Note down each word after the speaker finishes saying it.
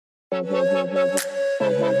Hey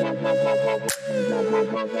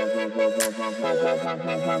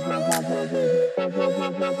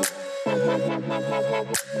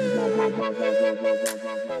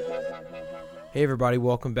everybody,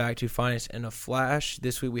 welcome back to Finance in a Flash.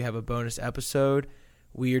 This week we have a bonus episode.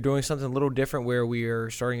 We are doing something a little different where we are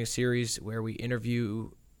starting a series where we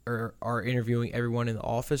are interviewing everyone in the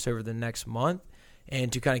office over the next month.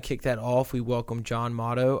 And to kind of kick that off, we welcome John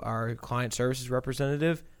Motto, our client services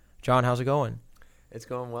representative. John, how's it going? It's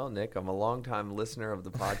going well, Nick. I'm a longtime listener of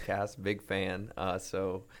the podcast, big fan.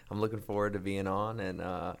 So I'm looking forward to being on and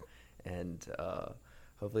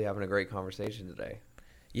hopefully having a great conversation today.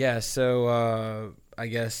 Yeah, so I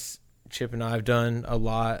guess Chip and I have done a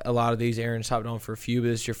lot of these. Aaron's hopped on for a few, but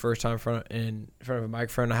this is your first time in front of a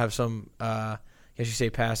microphone. I have some, I guess you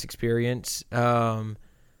say, past experience.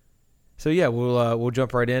 So yeah, we'll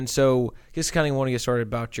jump right in. So I just kind of want to get started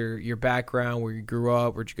about your background, where you grew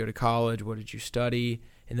up, where'd you go to college, what did you study,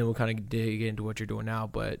 and then we'll kind of dig into what you're doing now.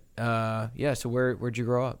 But yeah, so where'd you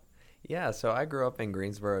grow up? Yeah, so I grew up in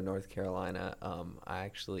Greensboro, North Carolina. I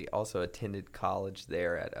actually also attended college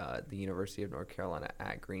there at the University of North Carolina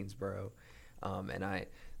at Greensboro, and I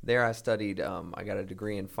studied. I got a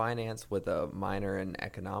degree in finance with a minor in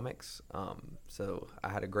economics. So I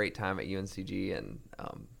had a great time at UNCG and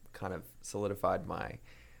kind of solidified my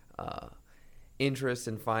interest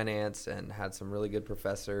in finance and had some really good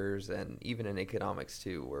professors, and even in economics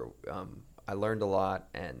too, where I learned a lot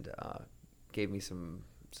and gave me some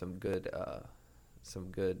good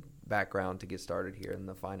background to get started here in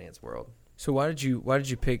the finance world. So why did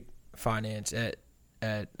you pick finance at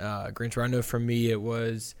Greensboro? I know for me it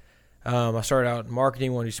was I started out in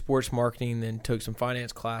marketing, wanted to do sports marketing, then took some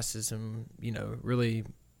finance classes, and really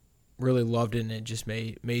loved it, and it just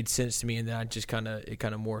made sense to me, and then it kind of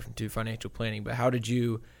morphed into financial planning. But how did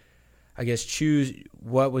you, I guess, choose?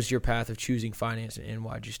 What was your path of choosing finance, and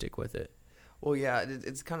why did you stick with it? Well, yeah,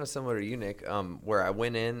 it's kind of similar to you, Nick, where I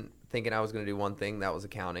went in thinking I was going to do one thing, that was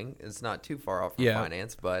accounting. It's not too far off from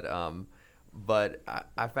finance, but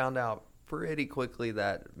I found out pretty quickly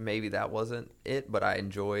that maybe that wasn't it, but I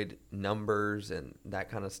enjoyed numbers and that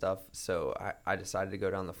kind of stuff, so I decided to go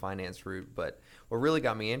down the finance route. But what really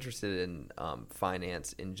got me interested in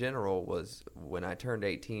finance in general was when I turned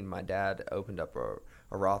 18, my dad opened up a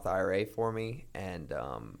Roth IRA for me, and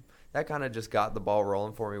that kind of just got the ball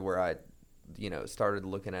rolling for me, where I started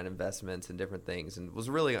looking at investments and different things, and was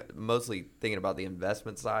really mostly thinking about the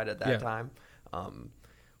investment side at that time,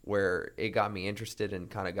 where it got me interested and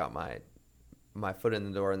kind of got my foot in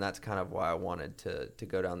the door, and that's kind of why I wanted to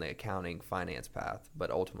go down the accounting finance path,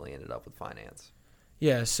 but ultimately ended up with finance.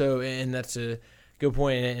 Yeah, so, and that's a good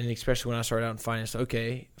point, and especially when I started out in finance,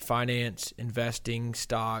 finance, investing,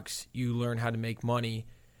 stocks, you learn how to make money,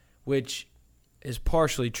 which is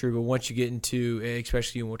partially true, but once you get into,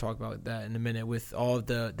 especially, and we'll talk about that in a minute, with all of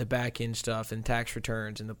the back end stuff and tax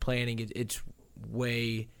returns and the planning, it's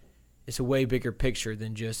a way bigger picture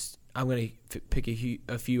than just I'm going to pick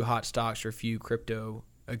a few hot stocks or a few crypto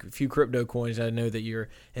coins I know that you're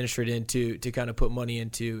interested in to kind of put money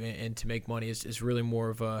into and to make money. It's really more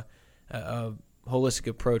of a holistic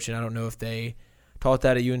approach, and I don't know if they taught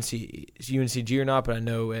that at UNCG or not, but I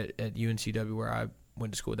know at UNCW, where I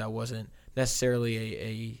went to school, that wasn't necessarily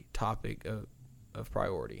a topic of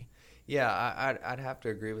priority. Yeah, I'd have to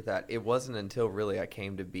agree with that. It wasn't until really I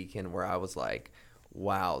came to Beacon where I was like,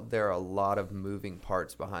 wow, there are a lot of moving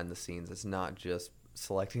parts behind the scenes. It's not just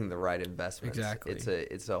selecting the right investments. Exactly.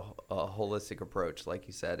 It's a holistic approach, like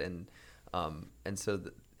you said, and so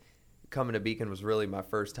coming to Beacon was really my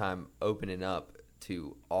first time opening up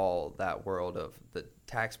to all that world of the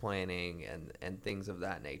tax planning and things of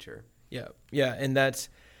that nature. Yeah, and it's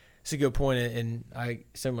a good point, and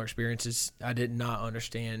similar experiences. I did not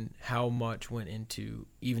understand how much went into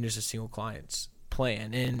even just a single client's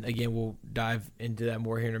plan, and again, we'll dive into that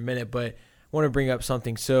more here in a minute, but I want to bring up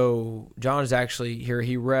something. So John is actually here.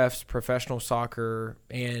 He refs professional soccer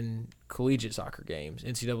and collegiate soccer games,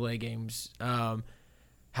 NCAA games. How'd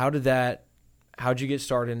you get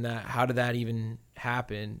started in that? How did that even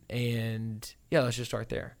happen? And yeah, let's just start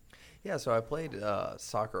there. Yeah, so I played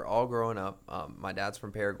soccer all growing up. My dad's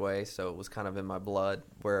from Paraguay, so it was kind of in my blood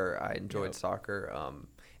where I enjoyed soccer.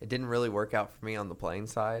 It didn't really work out for me on the playing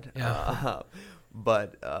side,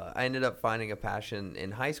 but I ended up finding a passion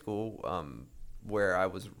in high school where I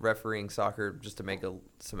was refereeing soccer just to make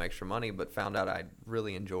some extra money, but found out I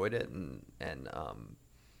really enjoyed it and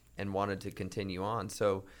wanted to continue on.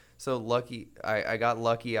 So lucky, I got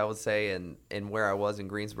lucky, I would say, and where I was in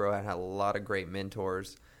Greensboro, I had a lot of great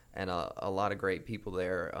mentors and a lot of great people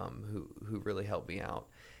there who really helped me out.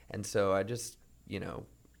 And so I just,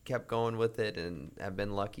 kept going with it and have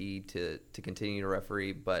been lucky to continue to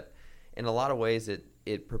referee. But in a lot of ways,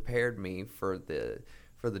 it prepared me for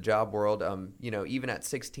the job world. Even at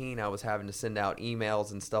 16, I was having to send out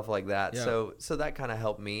emails and stuff like that. Yeah. So that kind of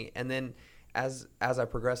helped me. And then as I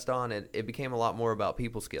progressed on, it became a lot more about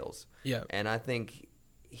people skills. Yeah. And I think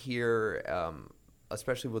here,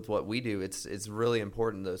 especially with what we do, it's really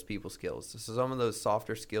important, those people skills. So some of those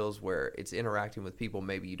softer skills where it's interacting with people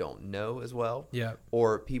maybe you don't know as well. Yeah.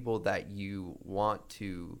 Or people that you want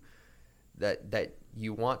to that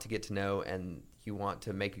you want to get to know and you want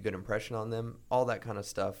to make a good impression on them. All that kind of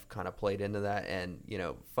stuff kind of played into that. And,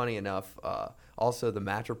 funny enough, also the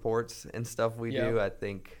match reports and stuff we do, I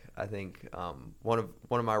think one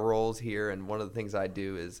of my roles here and one of the things I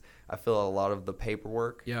do is I fill out a lot of the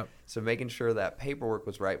paperwork. Yeah. So making sure that paperwork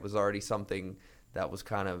was right was already something that was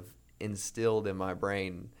kind of instilled in my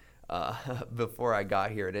brain before I got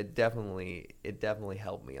here. And it definitely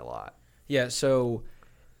helped me a lot. Yeah. So,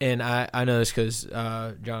 and I know this because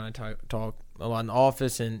John and I talk a lot in the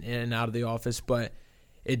office and out of the office, but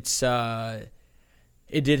it's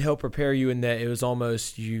it did help prepare you in that it was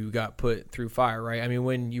almost you got put through fire, right? I mean,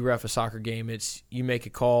 when you ref a soccer game, it's you make a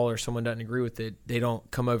call or someone doesn't agree with it, they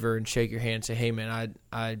don't come over and shake your hand and say, "Hey, man,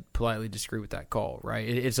 I politely disagree with that call," right?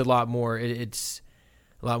 It's a lot more. It's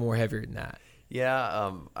a lot more heavier than that.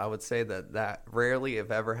 Yeah, I would say that rarely,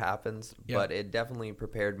 if ever, happens, but it definitely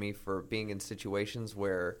prepared me for being in situations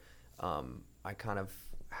where I kind of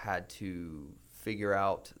had to figure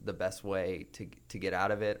out the best way to get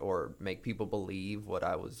out of it or make people believe what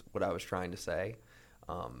I was trying to say,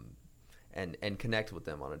 and connect with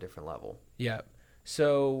them on a different level. Yeah.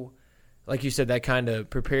 So, like you said, that kind of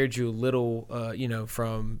prepared you a little,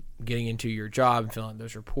 from getting into your job and filling out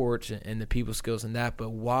those reports and the people skills and that.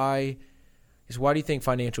 But why do you think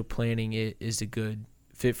financial planning is a good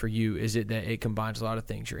fit for you? Is it that it combines a lot of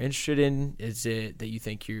things you're interested in? Is it that you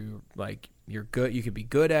think you're good, you could be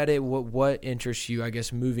good at it? What interests you, I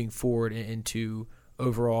guess, moving forward into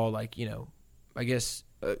overall, what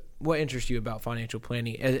interests you about financial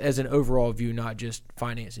planning as an overall view, not just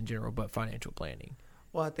finance in general, but financial planning?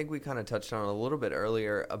 Well, I think we kind of touched on it a little bit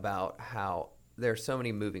earlier about how there's so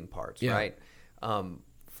many moving parts, right?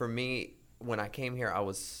 For me, when I came here, I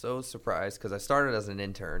was so surprised because I started as an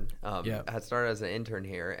intern. I started as an intern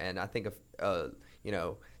here, and I think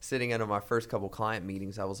sitting into my first couple client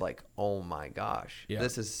meetings, I was like, oh my gosh,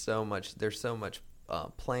 this is so much. There's so much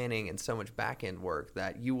planning and so much back end work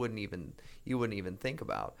that you wouldn't even think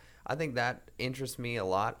about. I think that interests me a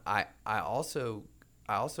lot. I also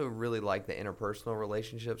really like the interpersonal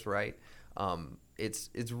relationships, right?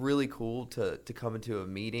 It's really cool to come into a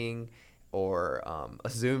meeting or a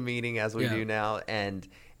Zoom meeting as we do now and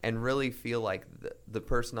really feel like the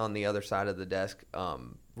person on the other side of the desk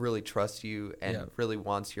really trusts you and really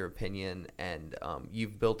wants your opinion, and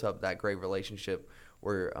you've built up that great relationship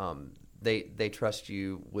where they trust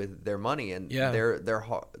you with their money and their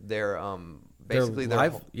basically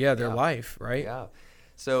their life, right? Yeah.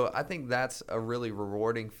 So I think that's a really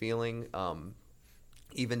rewarding feeling,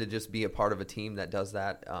 even to just be a part of a team that does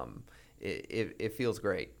that. It feels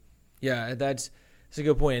great. Yeah, that's a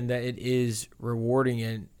good point, in that it is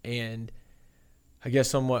rewarding and I guess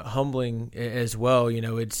somewhat humbling as well.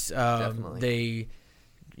 It's Definitely.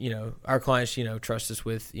 our clients, trust us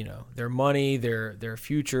with, their money, their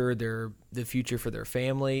future, the future for their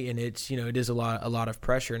family, and it's, it is a lot of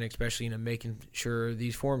pressure, and especially, making sure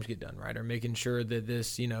these forms get done right, or making sure that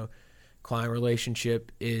this, client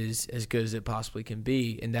relationship is as good as it possibly can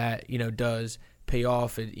be, and that, does pay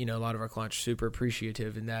off. And, a lot of our clients are super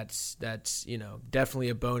appreciative, and that's definitely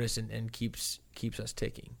a bonus and keeps us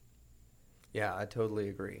ticking. Yeah, I totally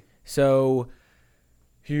agree. So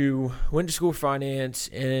you went to school for finance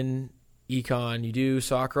in econ. You do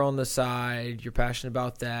soccer on the side. You're passionate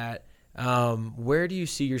about that. Where do you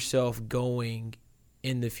see yourself going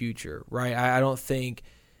in the future? Right. I don't think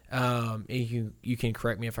you can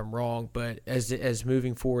correct me if I'm wrong, but as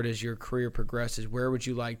moving forward, as your career progresses, where would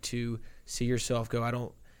you like to see yourself go? I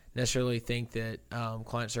don't necessarily think that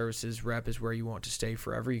client services rep is where you want to stay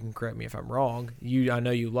forever. You can correct me if I'm wrong. I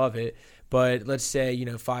know you love it, but let's say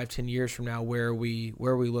 5-10 years from now, where are we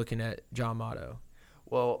looking at John Motto?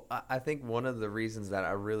 Well, I think one of the reasons that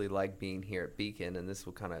I really like being here at Beacon, and this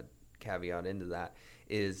will kind of caveat into that,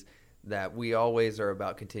 is that we always are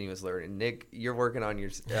about continuous learning. Nick, you're working on your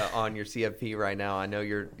CFP right now. I know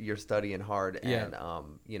you're studying hard, and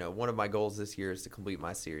one of my goals this year is to complete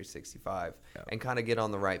my Series 65 and kind of get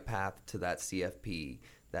on the right path to that CFP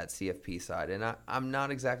side. And I'm not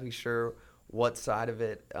exactly sure what side of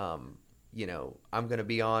it I'm going to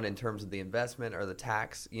be on in terms of the investment or the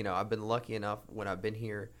tax. I've been lucky enough when I've been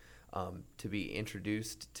here to be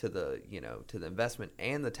introduced to the investment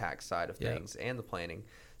and the tax side of things and the planning.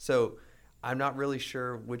 So I'm not really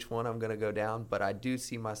sure which one I'm going to go down, but I do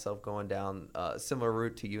see myself going down a similar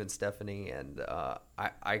route to you and Stephanie. And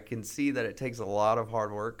I can see that it takes a lot of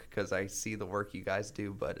hard work because I see the work you guys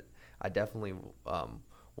do, but I definitely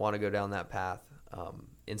want to go down that path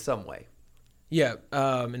in some way. Yeah,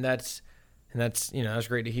 and that's that's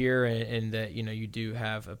great to hear, and that you do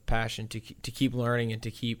have a passion to keep learning and to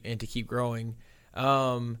keep growing.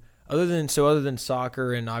 Other than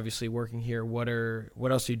soccer and obviously working here, what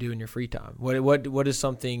else do you do in your free time? What is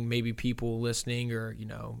something maybe people listening, or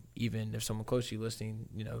even if someone close to you listening,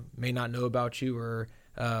 may not know about you, or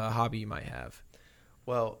a hobby you might have?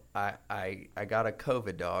 Well, I got a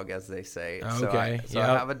COVID dog, as they say. Okay. So I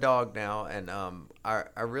have a dog now, and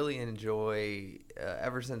I really enjoy.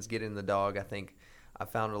 Ever since getting the dog, I think I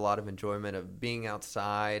found a lot of enjoyment of being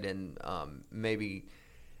outside and maybe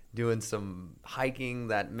doing some hiking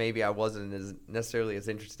that maybe I wasn't necessarily as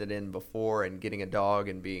interested in before, and getting a dog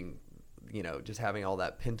and being, just having all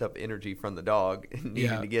that pent up energy from the dog and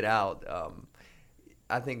needing to get out.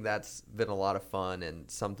 I think that's been a lot of fun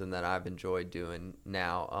and something that I've enjoyed doing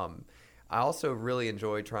now. I also really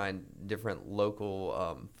enjoy trying different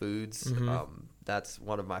local foods. Mm-hmm. That's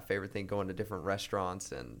one of my favorite things, going to different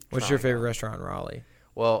restaurants. And what's your favorite restaurant in Raleigh?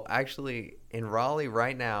 Well, actually, in Raleigh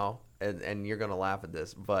right now, and you're going to laugh at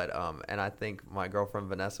this, but and I think my girlfriend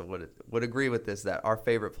Vanessa would agree with this, that our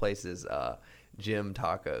favorite place is Jim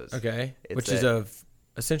Tacos. Okay, which is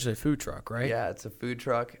essentially a food truck, right? Yeah, it's a food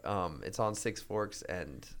truck. It's on Six Forks,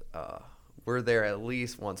 and we're there at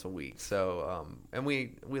least once a week. So, and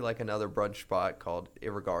we like another brunch spot called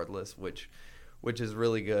Irregardless, which is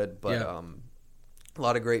really good. But a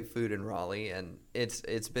lot of great food in Raleigh, and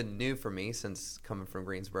it's been new for me since coming from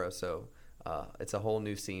Greensboro. So it's a whole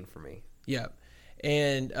new scene for me. Yeah.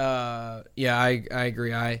 And I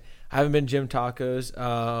agree. I haven't been Jim Tacos,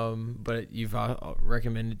 but you've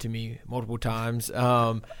recommended to me multiple times.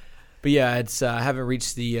 But yeah, it's I haven't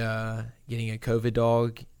reached the getting a COVID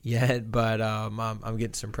dog yet, but I'm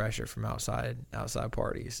getting some pressure from outside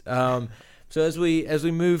parties. So as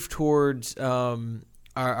we move towards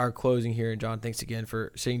our closing here, and John, thanks again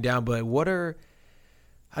for sitting down. But what are,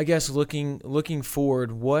 I guess, looking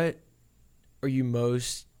forward, what are you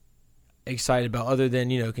most excited about, other than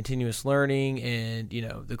continuous learning and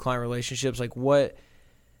the client relationships? Like, what,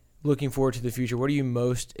 looking forward to the future, what are you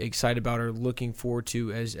most excited about or looking forward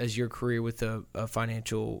to as your career with a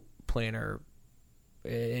financial planner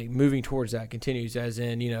moving towards that continues, as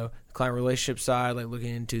in the client relationship side, like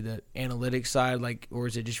looking into the analytics side, like, or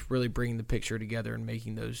is it just really bringing the picture together and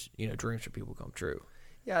making those dreams for people come true?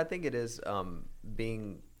 Yeah, I think it is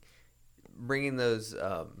bringing those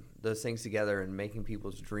things together and making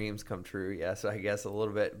people's dreams come true. Yes, I guess a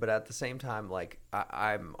little bit, but at the same time, like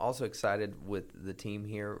I'm also excited with the team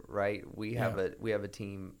here. Right, we have a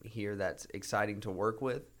team here that's exciting to work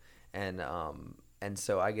with, and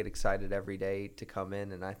so I get excited every day to come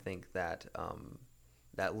in, and I think that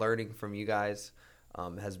that learning from you guys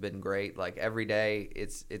has been great. Like every day,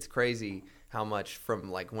 it's crazy how much from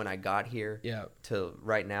like when I got here to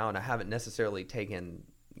right now, and I haven't necessarily taken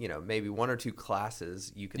maybe one or two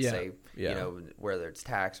classes, you could say, whether it's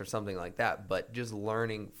tax or something like that. But just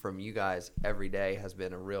learning from you guys every day has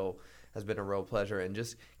been a real pleasure, and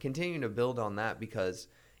just continuing to build on that, because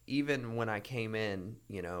even when I came in,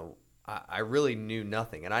 I really knew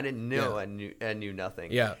nothing, and I didn't know I knew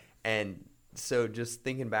nothing. Yeah. And so just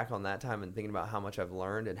thinking back on that time and thinking about how much I've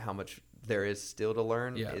learned and how much there is still to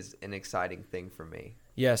learn is an exciting thing for me.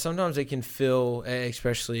 Yeah, sometimes it can feel,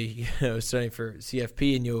 especially studying for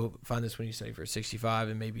CFP, and you'll find this when you study for 65,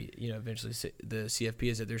 and maybe eventually the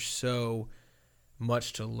CFP, is that there's so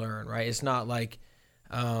much to learn, right? It's not like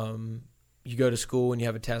you go to school and you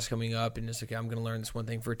have a test coming up, and it's okay, I'm going to learn this one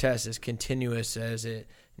thing for a test. It's continuous as it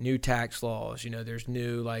new tax laws. There's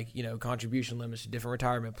new contribution limits to different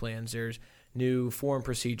retirement plans. There's new foreign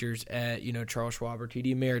procedures at Charles Schwab or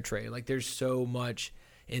TD Ameritrade. Like there's so much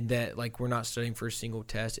in that, like, we're not studying for a single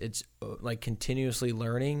test. It's like continuously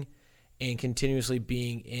learning and continuously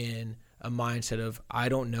being in a mindset of, I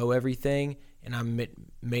don't know everything, and I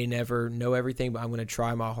may never know everything, but I'm going to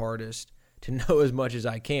try my hardest to know as much as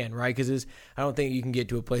I can, right? Because I don't think you can get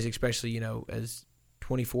to a place, especially, as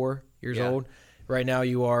 24 years old, right now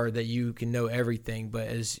you are, that you can know everything, but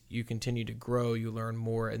as you continue to grow, you learn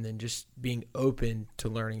more, and then just being open to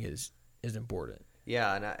learning is important.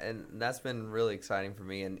 Yeah, and that's been really exciting for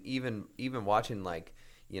me, and even watching, like,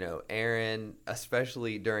 Erin,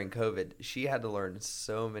 especially during COVID, she had to learn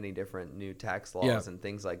so many different new tax laws and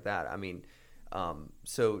things like that. I mean,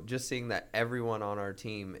 so just seeing that everyone on our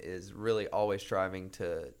team is really always striving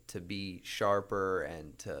to be sharper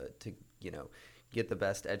and to get the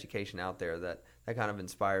best education out there, that kind of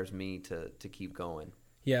inspires me to keep going.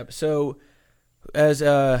 Yeah. So as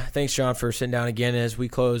thanks, John, for sitting down again. As we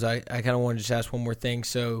close, I kind of want to just ask one more thing.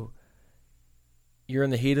 So you're in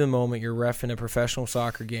the heat of the moment. You're reffing a professional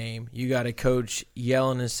soccer game. You got a coach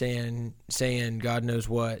yelling and saying God knows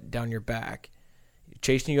what down your back,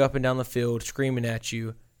 chasing you up and down the field, screaming at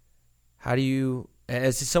you. How do you,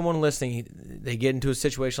 as someone listening, they get into a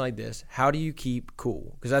situation like this, how do you keep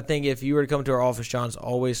cool? Because I think if you were to come to our office, John's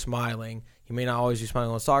always smiling. He may not always be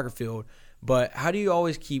smiling on the soccer field, but how do you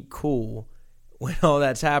always keep cool when all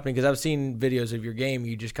that's happening? Because I've seen videos of your game,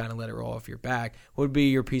 you just kind of let it roll off your back. What would be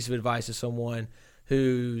your piece of advice to someone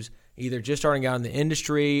who's either just starting out in the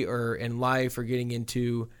industry or in life or getting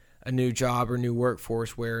into a new job or new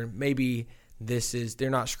workforce where maybe they're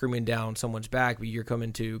not screaming down someone's back, but you're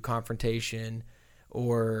coming to confrontation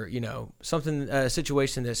or, a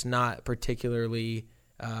situation that's not particularly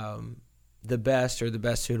the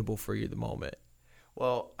best suitable for you at the moment?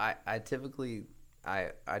 Well, I typically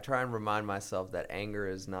I try and remind myself that anger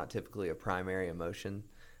is not typically a primary emotion.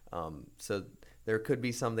 So there could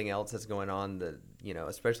be something else that's going on that,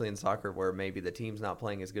 especially in soccer where maybe the team's not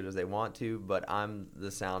playing as good as they want to, but I'm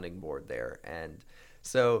the sounding board there. And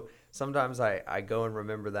so sometimes I go and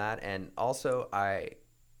remember that. And also I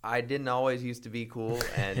didn't always used to be cool.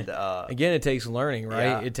 And again, it takes learning, right?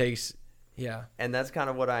 Yeah. It takes, yeah. And that's kind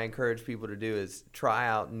of what I encourage people to do is try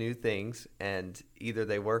out new things, and either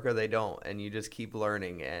they work or they don't. And you just keep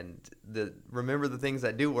learning and remember the things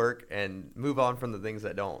that do work and move on from the things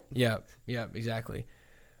that don't. Yeah, exactly.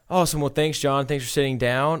 Awesome. Well, thanks, John. Thanks for sitting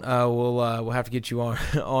down. We'll have to get you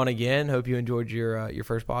on again. Hope you enjoyed your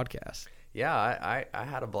first podcast. Yeah, I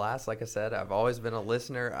had a blast. Like I said, I've always been a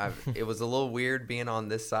listener. It was a little weird being on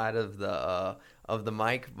this side of the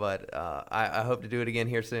mic, but I hope to do it again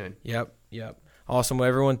here soon. Yep. Awesome. Well,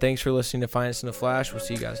 everyone, thanks for listening to Finance in a Flash. We'll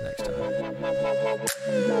see you guys next time.